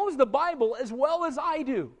 He knows the Bible as well as I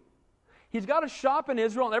do. He's got a shop in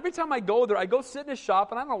Israel, and every time I go there, I go sit in his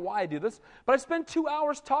shop, and I don't know why I do this, but I spend 2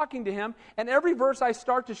 hours talking to him, and every verse I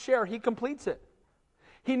start to share, he completes it.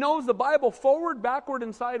 He knows the Bible forward, backward,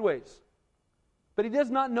 and sideways. But he does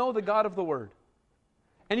not know the God of the Word.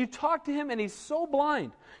 And you talk to him, and he's so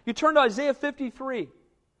blind. You turn to Isaiah 53,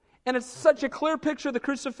 and it's such a clear picture of the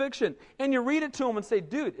crucifixion. And you read it to him and say,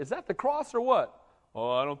 dude, is that the cross or what?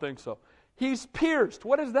 Oh, I don't think so. He's pierced.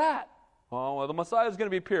 What is that? Oh, well, the Messiah is going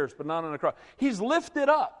to be pierced, but not on the cross. He's lifted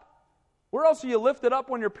up. Where else are you lifted up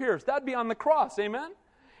when you're pierced? That'd be on the cross, amen?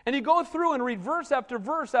 And you go through and read verse after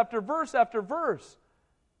verse after verse after verse.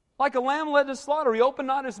 Like a lamb led to slaughter, he opened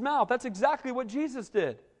not his mouth. That's exactly what Jesus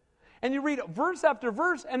did. And you read verse after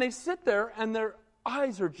verse, and they sit there, and their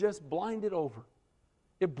eyes are just blinded over.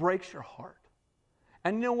 It breaks your heart.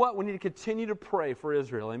 And you know what? We need to continue to pray for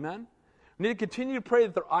Israel, amen? We need to continue to pray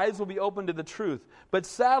that their eyes will be open to the truth. But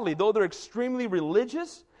sadly, though they're extremely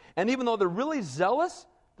religious, and even though they're really zealous,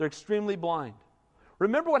 they're extremely blind.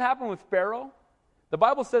 Remember what happened with Pharaoh? The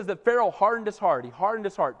Bible says that Pharaoh hardened his heart. He hardened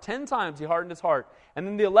his heart. 10 times he hardened his heart. And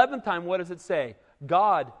then the 11th time, what does it say?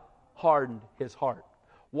 God hardened his heart.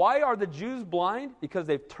 Why are the Jews blind? Because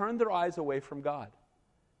they've turned their eyes away from God.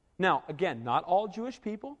 Now, again, not all Jewish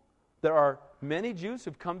people. There are many Jews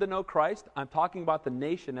who've come to know Christ. I'm talking about the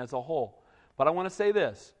nation as a whole. But I want to say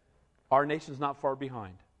this. Our nation's not far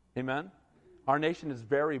behind. Amen? Our nation is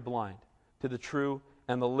very blind to the true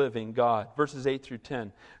and the living God. Verses 8 through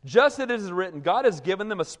 10. Just as it is written, God has given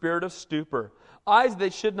them a spirit of stupor, eyes they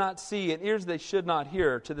should not see, and ears they should not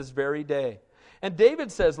hear, to this very day. And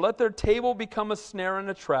David says, let their table become a snare and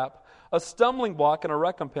a trap, a stumbling block and a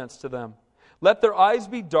recompense to them. Let their eyes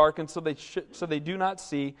be darkened so they do not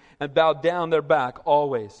see, and bow down their back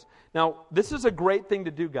always. Now, this is a great thing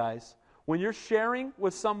to do, guys. When you're sharing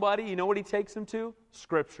with somebody, you know what he takes them to?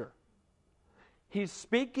 Scripture. He's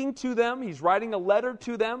speaking to them, he's writing a letter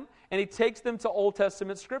to them, and he takes them to Old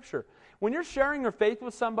Testament Scripture. When you're sharing your faith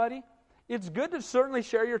with somebody, it's good to certainly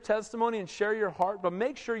share your testimony and share your heart, but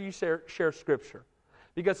make sure you share Scripture.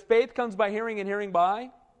 Because faith comes by hearing, and hearing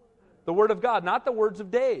by the Word of God, not the words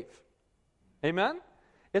of Dave. Amen?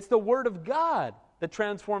 It's the Word of God that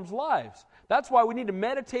transforms lives. That's why we need to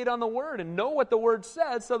meditate on the Word and know what the Word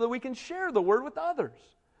says so that we can share the Word with others.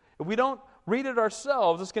 If we don't read it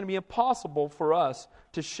ourselves, it's going to be impossible for us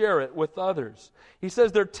to share it with others. He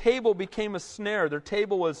says their table became a snare. Their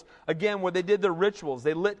table was, again, where they did their rituals.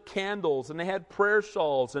 They lit candles, and they had prayer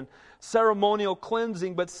shawls and ceremonial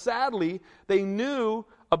cleansing. But sadly, they knew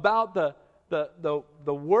about the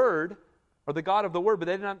Word, or the God of the Word, but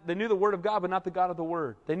they knew the Word of God, but not the God of the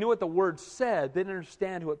Word. They knew what the Word said. They didn't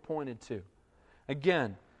understand who it pointed to.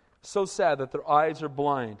 Again, so sad that their eyes are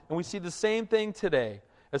blind. And we see the same thing today,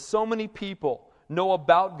 as so many people know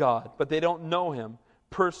about God, but they don't know Him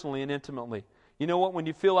personally and intimately. You know what? When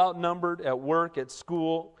you feel outnumbered at work, at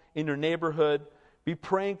school, in your neighborhood, be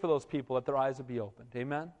praying for those people that their eyes will be opened.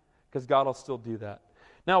 Amen? Because God will still do that.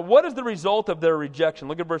 Now, what is the result of their rejection?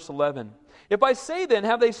 Look at verse 11. If I say then,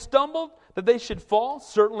 have they stumbled that they should fall?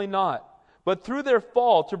 Certainly not. But through their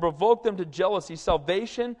fall, to provoke them to jealousy,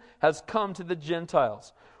 salvation has come to the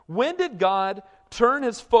Gentiles. When did God turn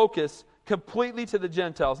his focus completely to the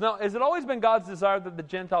Gentiles? Now, has it always been God's desire that the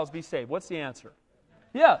Gentiles be saved? What's the answer?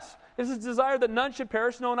 Yes. It's his desire that none should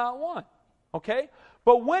perish, no, not one. Okay?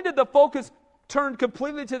 But when did the focus turn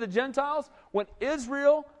completely to the Gentiles? When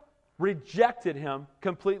Israel rejected him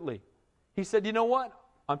completely. He said, you know what?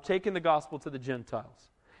 I'm taking the gospel to the Gentiles.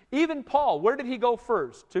 Even Paul, where did he go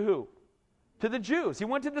first? To who? To the Jews. He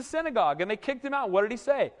went to the synagogue and they kicked him out. What did he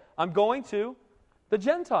say? I'm going to the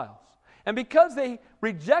Gentiles. And because they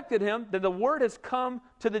rejected him, then the word has come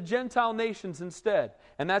to the Gentile nations instead.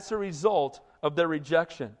 And that's the result of their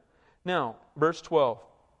rejection. Now, verse 12.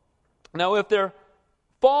 Now, if their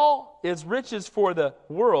fall is riches for the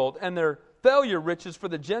world and their failure riches for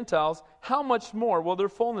the Gentiles, how much more will their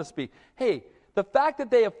fullness be? Hey, the fact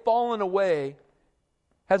that they have fallen away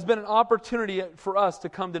has been an opportunity for us to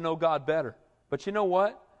come to know God better. But you know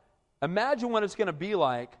what? Imagine what it's going to be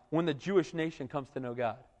like when the Jewish nation comes to know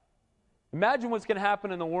God. Imagine what's going to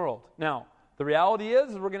happen in the world. Now, the reality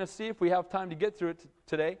is we're going to see, if we have time to get through it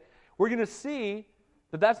today, we're going to see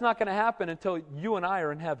that that's not going to happen until you and I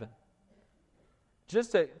are in heaven.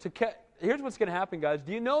 Here's what's going to happen, guys.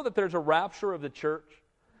 Do you know that there's a rapture of the church?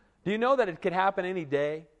 Do you know that it could happen any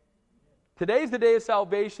day? Today's the day of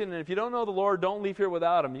salvation, and if you don't know the Lord, don't leave here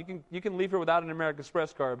without Him. You can leave here without an American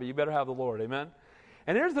Express card, but you better have the Lord. Amen?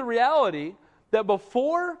 And here's the reality, that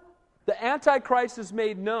before the Antichrist is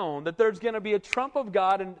made known, that there's going to be a trump of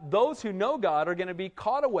God, and those who know God are going to be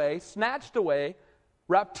caught away, snatched away.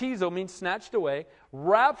 Raptizo means snatched away,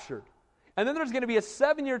 raptured. And then there's going to be a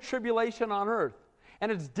 7-year tribulation on earth.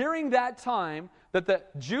 And it's during that time that the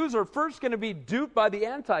Jews are first going to be duped by the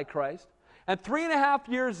Antichrist. And 3.5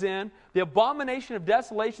 years in, the abomination of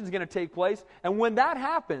desolation is going to take place. And when that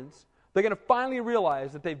happens, they're going to finally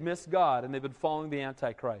realize that they've missed God and they've been following the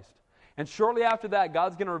Antichrist. And shortly after that,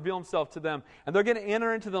 God's going to reveal Himself to them. And they're going to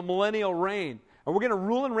enter into the millennial reign. And we're going to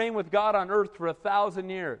rule and reign with God on earth for 1,000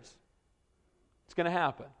 years. It's going to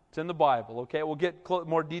happen. It's in the Bible, okay? We'll get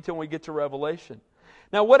more detail when we get to Revelation.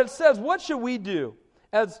 Now, what it says, what should we do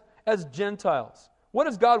as Gentiles? What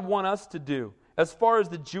does God want us to do as far as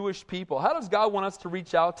the Jewish people? How does God want us to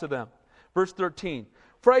reach out to them? Verse 13.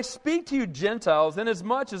 For I speak to you Gentiles,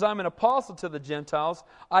 inasmuch as I'm an apostle to the Gentiles,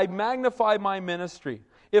 I magnify my ministry.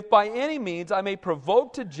 If by any means I may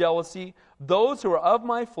provoke to jealousy those who are of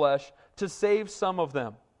my flesh, to save some of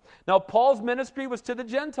them. Now, Paul's ministry was to the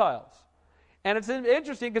Gentiles. And it's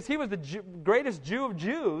interesting because he was the greatest Jew of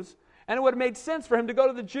Jews, and it would have made sense for him to go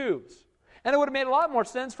to the Jews. And it would have made a lot more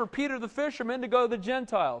sense for Peter the fisherman to go to the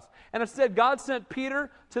Gentiles. And instead, God sent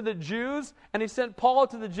Peter to the Jews, and He sent Paul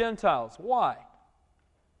to the Gentiles. Why?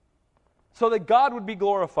 So that God would be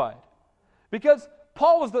glorified. Because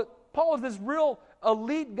Paul was this real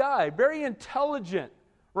elite guy, very intelligent,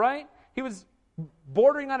 right? He was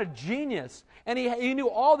bordering on a genius. And he knew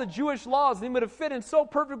all the Jewish laws, and he would have fit in so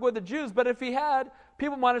perfect with the Jews. But if he had,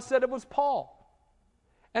 people might have said it was Paul.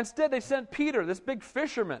 Instead, they sent Peter, this big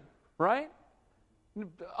fisherman, right?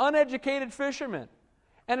 Uneducated fisherman.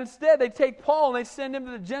 And instead, they take Paul and they send him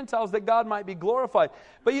to the Gentiles that God might be glorified.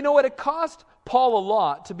 But you know what? It cost Paul a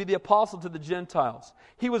lot to be the apostle to the Gentiles.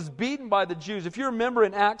 He was beaten by the Jews. If you remember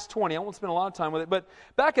in Acts 20, I won't spend a lot of time with it, but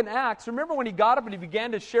back in Acts, remember when he got up and he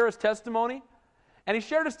began to share his testimony? And he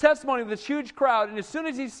shared his testimony with this huge crowd, and as soon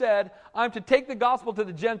as he said, I'm to take the gospel to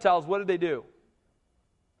the Gentiles, what did they do?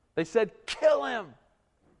 They said, kill him,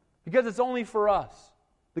 because it's only for us.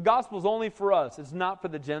 The gospel is only for us. It's not for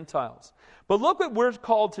the Gentiles. But look what we're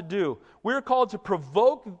called to do. We're called to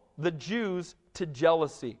provoke the Jews to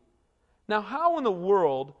jealousy. Now, how in the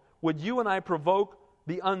world would you and I provoke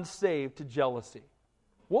the unsaved to jealousy?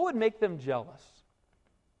 What would make them jealous?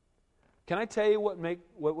 Can I tell you what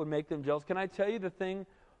would make them jealous? Can I tell you the thing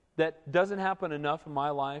that doesn't happen enough in my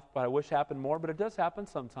life, but I wish happened more, but it does happen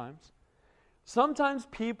sometimes? Sometimes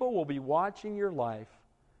people will be watching your life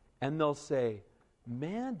and they'll say,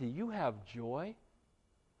 man, do you have joy?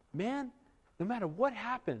 Man, no matter what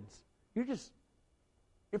happens, you're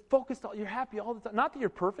focused, you're happy all the time. Not that you're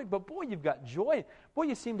perfect, but boy, you've got joy. Boy,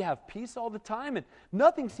 you seem to have peace all the time, and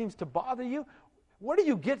nothing seems to bother you. Where do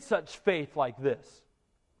you get such faith like this?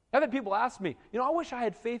 I've had people ask me, I wish I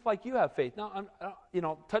had faith like you have faith. Now,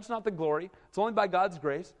 touch not the glory. It's only by God's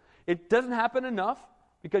grace. It doesn't happen enough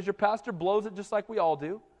because your pastor blows it just like we all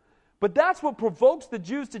do. But that's what provokes the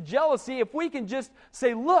Jews to jealousy. If we can just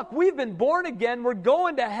say, look, we've been born again, we're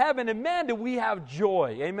going to heaven, and man, do we have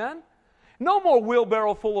joy. Amen? No more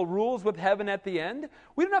wheelbarrow full of rules with heaven at the end.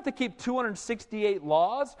 We don't have to keep 268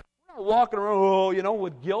 laws. We're not walking around,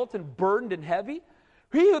 with guilt and burdened and heavy.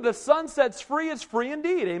 He who the Son sets free is free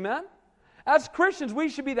indeed. Amen? As Christians, we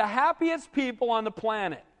should be the happiest people on the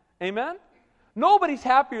planet. Amen? Nobody's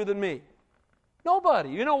happier than me. Nobody.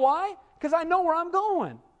 You know why? Because I know where I'm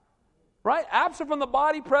going. Right? Absent from the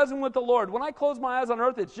body, present with the Lord. When I close my eyes on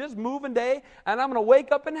earth, it's just moving day, and I'm going to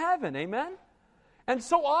wake up in heaven. Amen? And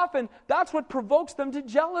so often, that's what provokes them to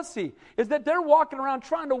jealousy, is that they're walking around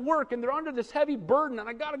trying to work, and they're under this heavy burden, and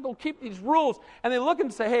I got to go keep these rules. And they look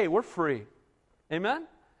and say, hey, we're free. Amen?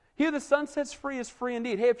 He who the Son sets free is free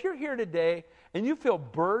indeed. Hey, if you're here today, and you feel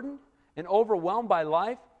burdened and overwhelmed by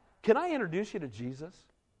life, can I introduce you to Jesus?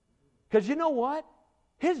 Because you know what?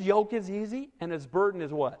 His yoke is easy, and His burden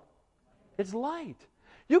is what? It's light.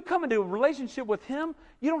 You come into a relationship with Him,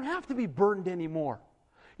 you don't have to be burdened anymore.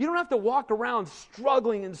 You don't have to walk around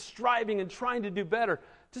struggling and striving and trying to do better.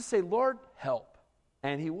 Just say, Lord, help.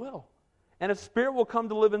 And He will. And a Spirit will come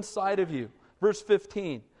to live inside of you. Verse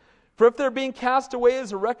 15. For if they're being cast away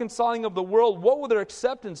as a reconciling of the world, what will their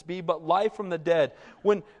acceptance be but life from the dead?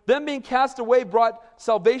 When them being cast away brought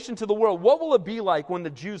salvation to the world, what will it be like when the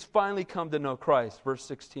Jews finally come to know Christ? Verse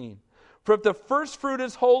 16. For if the first fruit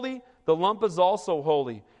is holy, the lump is also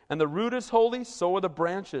holy. And the root is holy, so are the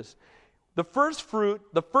branches. The first fruit,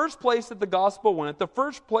 the first place that the gospel went, the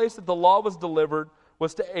first place that the law was delivered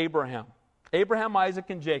was to Abraham. Abraham, Isaac,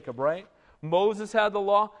 and Jacob, right? Moses had the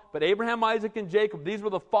law, but Abraham, Isaac, and Jacob, these were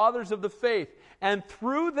the fathers of the faith. And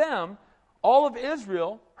through them, all of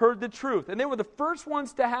Israel heard the truth. And they were the first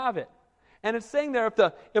ones to have it. And it's saying there,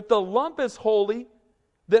 if the lump is holy,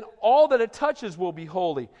 then all that it touches will be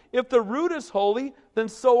holy. If the root is holy, then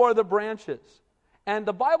so are the branches. And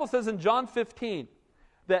the Bible says in John 15,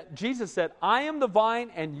 that Jesus said, I am the vine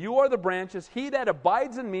and you are the branches. He that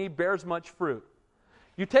abides in me bears much fruit.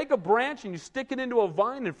 You take a branch and you stick it into a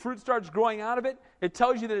vine and fruit starts growing out of it, it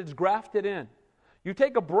tells you that it's grafted in. You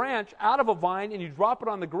take a branch out of a vine and you drop it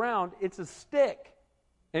on the ground, it's a stick.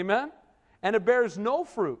 Amen? And it bears no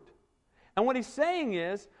fruit. And what he's saying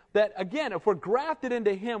is that, again, if we're grafted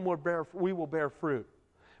into Him, we will bear fruit.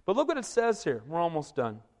 But look what it says here. We're almost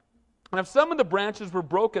done. And if some of the branches were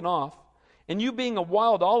broken off, and you being a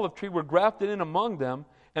wild olive tree were grafted in among them,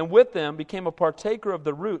 and with them became a partaker of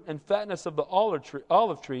the root and fatness of the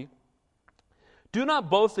olive tree, do not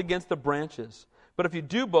boast against the branches. But if you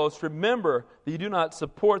do boast, remember that you do not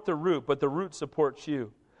support the root, but the root supports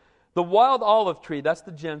you. The wild olive tree, that's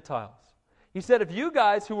the Gentiles. He said, if you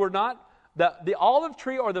guys who were not, the olive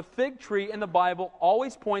tree or the fig tree in the Bible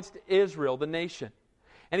always points to Israel, the nation.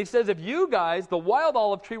 And he says, if you guys, the wild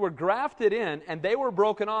olive tree, were grafted in and they were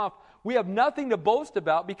broken off, we have nothing to boast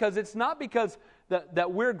about, because it's not because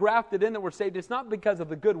that we're grafted in that we're saved. It's not because of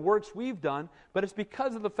the good works we've done, but it's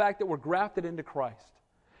because of the fact that we're grafted into Christ.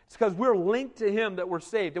 It's because we're linked to Him that we're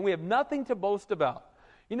saved, and we have nothing to boast about.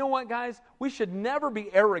 You know what, guys? We should never be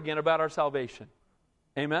arrogant about our salvation.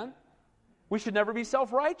 Amen? We should never be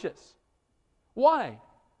self-righteous. Why?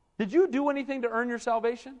 Did you do anything to earn your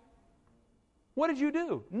salvation? What did you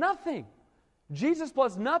do? Nothing. Jesus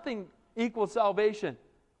plus nothing equals salvation.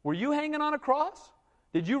 Were you hanging on a cross?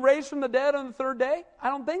 Did you raise from the dead on the third day? I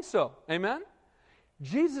don't think so. Amen?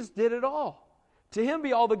 Jesus did it all. To Him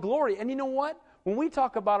be all the glory. And you know what? When we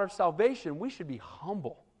talk about our salvation, we should be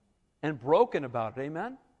humble and broken about it.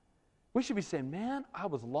 Amen? We should be saying, man, I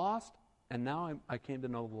was lost, and now I came to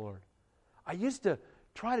know the Lord. I used to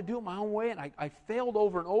try to do it my own way, and I failed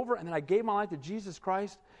over and over, and then I gave my life to Jesus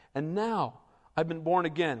Christ, and now I've been born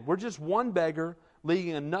again. We're just one beggar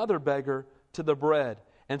leading another beggar to the bread.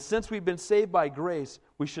 And since we've been saved by grace,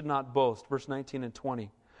 we should not boast. Verse 19 and 20.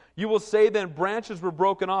 You will say then, branches were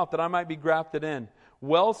broken off that I might be grafted in.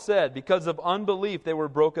 Well said, because of unbelief they were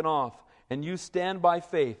broken off. And you stand by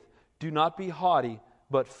faith. Do not be haughty,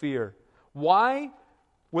 but fear. Why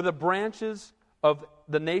were the branches of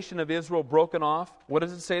the nation of Israel broken off? What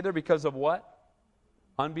does it say there? Because of what?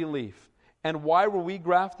 Unbelief. And why were we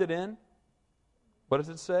grafted in? What does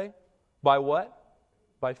it say? By what?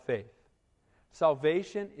 By faith.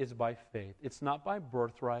 Salvation is by faith. It's not by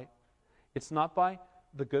birthright. It's not by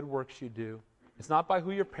the good works you do. It's not by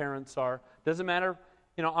who your parents are. It doesn't matter,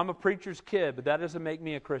 I'm a preacher's kid, but that doesn't make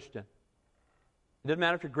me a Christian. It doesn't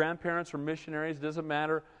matter if your grandparents were missionaries. It doesn't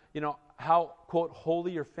matter, how, quote,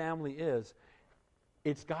 holy your family is.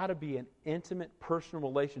 It's got to be an intimate, personal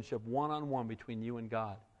relationship, one-on-one between you and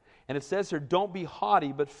God. And it says here, don't be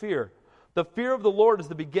haughty, but fear. The fear of the Lord is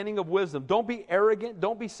the beginning of wisdom. Don't be arrogant.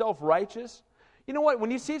 Don't be self-righteous. You know what? When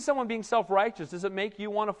you see someone being self-righteous, does it make you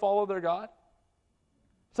want to follow their God?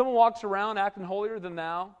 Someone walks around acting holier than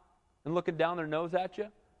thou, and looking down their nose at you?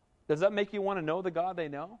 Does that make you want to know the God they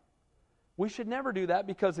know? We should never do that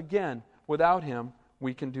because, again, without Him,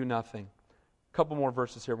 we can do nothing. A couple more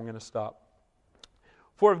verses here, we're going to stop.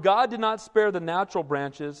 For if God did not spare the natural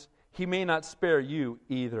branches, He may not spare you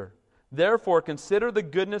either. Therefore, consider the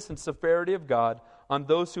goodness and severity of God on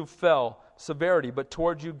those who fell, severity, but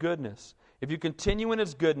towards you goodness. If you continue in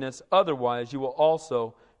His goodness, otherwise you will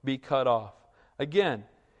also be cut off. Again,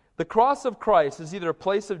 the cross of Christ is either a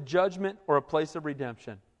place of judgment or a place of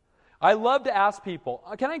redemption. I love to ask people,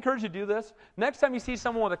 can I encourage you to do this? Next time you see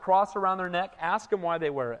someone with a cross around their neck, ask them why they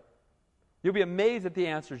wear it. You'll be amazed at the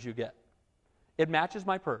answers you get. It matches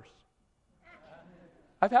my purse.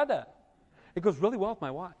 I've had that. It goes really well with my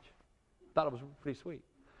watch. Thought it was pretty sweet.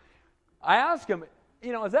 I ask them,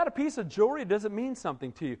 is that a piece of jewelry? Does it mean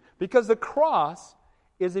something to you? Because the cross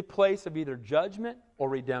is a place of either judgment or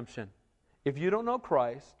redemption. If you don't know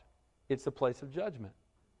Christ, it's a place of judgment.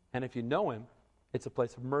 And if you know Him, it's a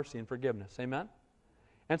place of mercy and forgiveness. Amen?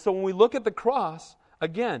 And so when we look at the cross,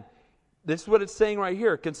 again, this is what it's saying right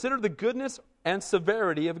here. Consider the goodness and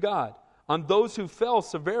severity of God. On those who fell,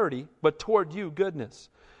 severity, but toward you, goodness.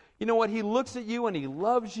 You know what? He looks at you and He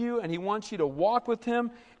loves you and He wants you to walk with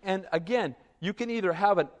Him. And again, you can either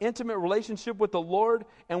have an intimate relationship with the Lord,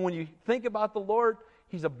 and when you think about the Lord,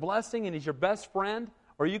 He's a blessing and He's your best friend,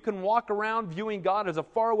 or you can walk around viewing God as a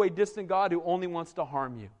faraway, distant God who only wants to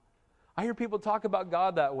harm you. I hear people talk about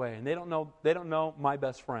God that way, and they don't know my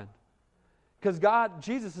best friend. Because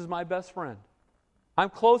Jesus is my best friend.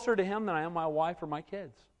 I'm closer to Him than I am my wife or my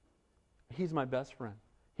kids. He's my best friend.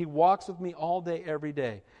 He walks with me all day, every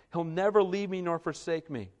day. He'll never leave me nor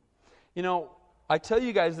forsake me. I tell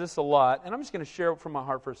you guys this a lot, and I'm just going to share it from my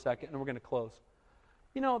heart for a second, and we're going to close.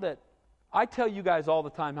 That I tell you guys all the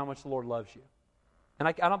time how much the Lord loves you. And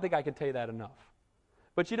I don't think I can tell you that enough.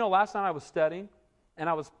 But last night I was studying, and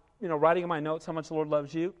I was writing in my notes how much the Lord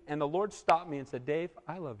loves you, and the Lord stopped me and said, Dave,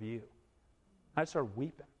 I love you. I started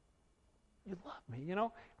weeping. You love me,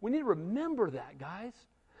 We need to remember that, guys.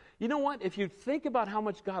 You know what? If you think about how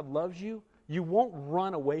much God loves you, you won't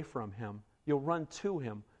run away from Him. You'll run to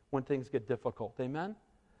Him when things get difficult. Amen?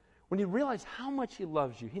 When you realize how much He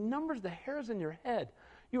loves you, He numbers the hairs in your head.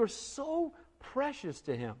 You are so precious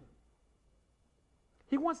to Him.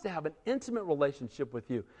 He wants to have an intimate relationship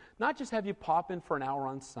with you. Not just have you pop in for an hour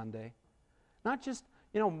on Sunday. Not just,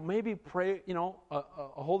 maybe pray, a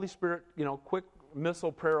Holy Spirit, quick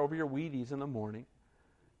missile prayer over your Wheaties in the morning.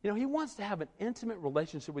 He wants to have an intimate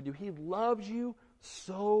relationship with you. He loves you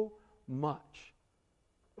so much.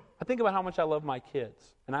 I think about how much I love my kids,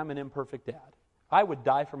 and I'm an imperfect dad. I would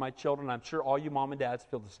die for my children. I'm sure all you mom and dads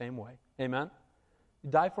feel the same way. Amen? You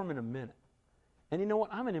die for them in a minute. And you know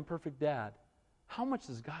what? I'm an imperfect dad. How much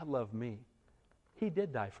does God love me? He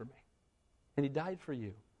did die for me. And He died for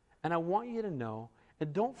you. And I want you to know,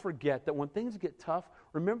 and don't forget that when things get tough,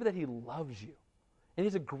 remember that He loves you. And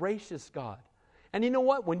He's a gracious God. And you know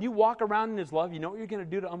what? When you walk around in His love, you know what you're going to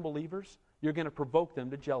do to unbelievers? You're going to provoke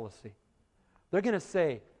them to jealousy. They're going to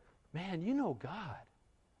say, man, you know God.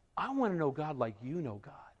 I want to know God like you know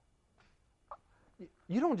God.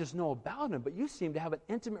 You don't just know about Him, but you seem to have an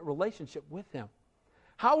intimate relationship with Him.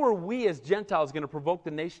 How are we as Gentiles going to provoke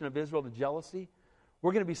the nation of Israel to jealousy?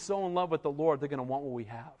 We're going to be so in love with the Lord, they're going to want what we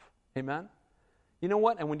have. Amen? You know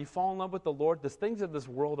what? And when you fall in love with the Lord, the things of this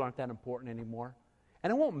world aren't that important anymore.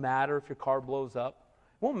 And it won't matter if your car blows up.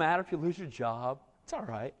 It won't matter if you lose your job. It's all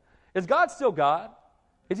right. Is God still God?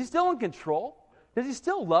 Is He still in control? Does He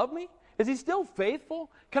still love me? Is He still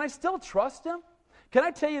faithful? Can I still trust Him? Can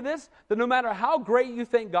I tell you this? That no matter how great you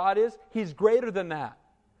think God is, He's greater than that.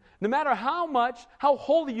 No matter how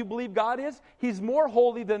holy you believe God is, He's more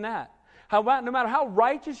holy than that. No matter how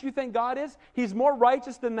righteous you think God is, He's more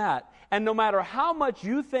righteous than that. And no matter how much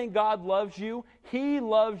you think God loves you, He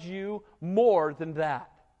loves you more than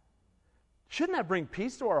that. Shouldn't that bring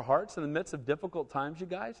peace to our hearts in the midst of difficult times, you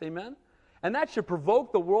guys? Amen? And that should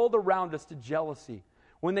provoke the world around us to jealousy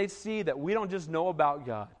when they see that we don't just know about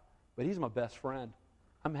God, but He's my best friend.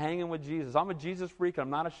 I'm hanging with Jesus. I'm a Jesus freak, and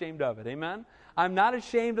I'm not ashamed of it. Amen? I'm not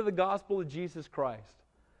ashamed of the gospel of Jesus Christ.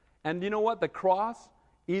 And you know what? The cross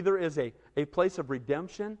either is a place of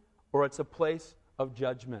redemption or it's a place of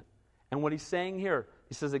judgment. And what He's saying here,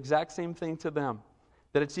 He says the exact same thing to them.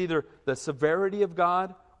 That it's either the severity of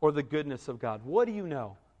God or the goodness of God. What do you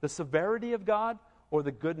know? The severity of God or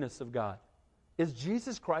the goodness of God? Is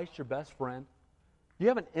Jesus Christ your best friend? Do you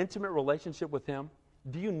have an intimate relationship with Him?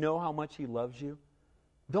 Do you know how much He loves you?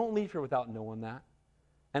 Don't leave here without knowing that.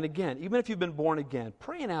 And again, even if you've been born again,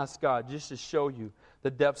 pray and ask God just to show you the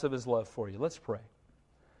depths of His love for you. Let's pray.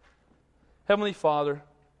 Heavenly Father,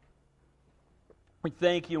 We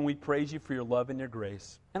thank you and we praise you for your love and your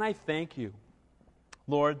grace. And I thank you,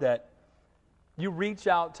 Lord, that you reach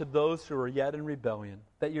out to those who are yet in rebellion,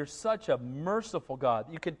 that you're such a merciful God.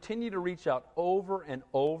 You continue to reach out over and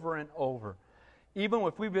over and over. Even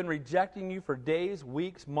if we've been rejecting you for days,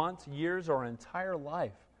 weeks, months, years, or our entire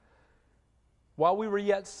life. While we were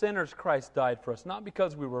yet sinners, Christ died for us. Not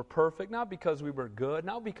because we were perfect, not because we were good,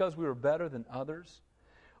 not because we were better than others.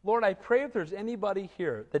 Lord, I pray if there's anybody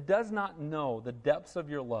here that does not know the depths of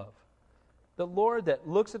your love, the Lord that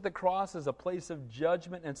looks at the cross as a place of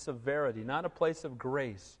judgment and severity, not a place of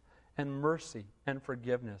grace and mercy and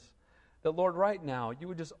forgiveness, that, Lord, right now, you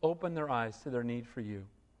would just open their eyes to their need for you.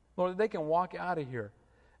 Lord, that they can walk out of here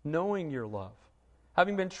knowing your love,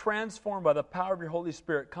 having been transformed by the power of your Holy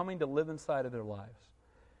Spirit coming to live inside of their lives.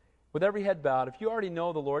 With every head bowed, if you already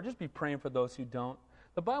know the Lord, just be praying for those who don't.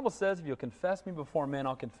 The Bible says, if you'll confess me before men,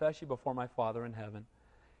 I'll confess you before my Father in heaven.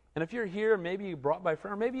 And if you're here, maybe you brought by a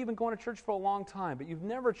friend, or maybe you've been going to church for a long time, but you've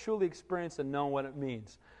never truly experienced and known what it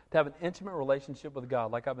means to have an intimate relationship with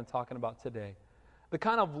God like I've been talking about today. The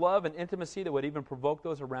kind of love and intimacy that would even provoke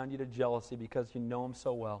those around you to jealousy because you know Him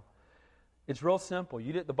so well. It's real simple.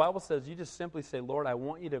 The Bible says you just simply say, Lord, I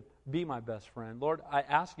want you to be my best friend. Lord, I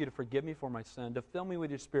ask you to forgive me for my sin, to fill me with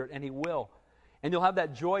your Spirit, and He will. And you'll have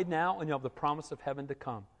that joy now, and you'll have the promise of heaven to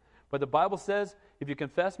come. But the Bible says, if you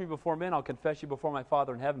confess me before men, I'll confess you before my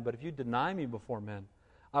Father in heaven. But if you deny me before men,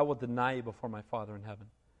 I will deny you before my Father in heaven.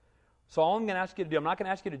 So all I'm going to ask you to do, I'm not going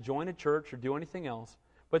to ask you to join a church or do anything else,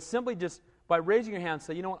 but simply just by raising your hand,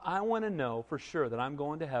 say, you know what, I want to know for sure that I'm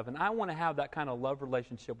going to heaven. I want to have that kind of love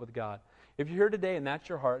relationship with God. If you're here today and that's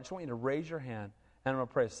your heart, I just want you to raise your hand, and I'm going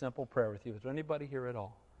to pray a simple prayer with you. Is there anybody here at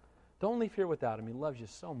all? Don't leave here without Him. He loves you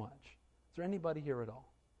so much. Is there anybody here at all?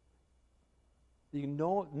 You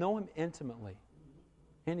know Him intimately.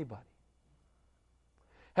 Anybody.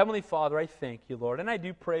 Heavenly Father, I thank you, Lord, and I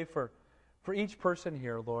do pray for each person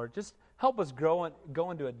here, Lord. Just help us go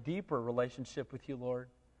into a deeper relationship with you, Lord,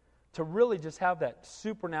 to really just have that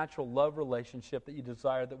supernatural love relationship that you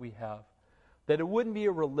desire that we have. That it wouldn't be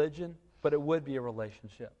a religion, but it would be a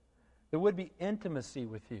relationship. There would be intimacy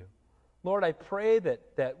with you. Lord, I pray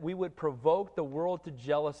that we would provoke the world to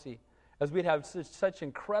jealousy as we'd have such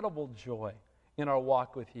incredible joy in our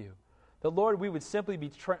walk with you. That, Lord, we would simply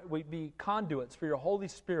be conduits for your Holy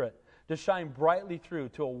Spirit to shine brightly through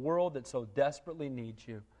to a world that so desperately needs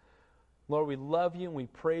you. Lord, we love you and we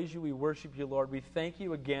praise you. We worship you, Lord. We thank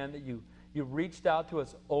you again that you reached out to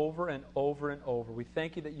us over and over and over. We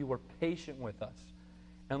thank you that you were patient with us.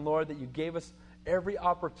 And, Lord, that you gave us every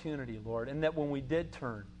opportunity, Lord, and that when we did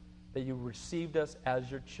turn, that you received us as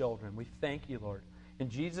your children. We thank you, Lord. In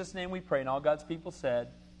Jesus' name we pray, and all God's people said,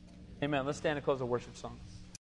 amen. Let's stand and close the worship song.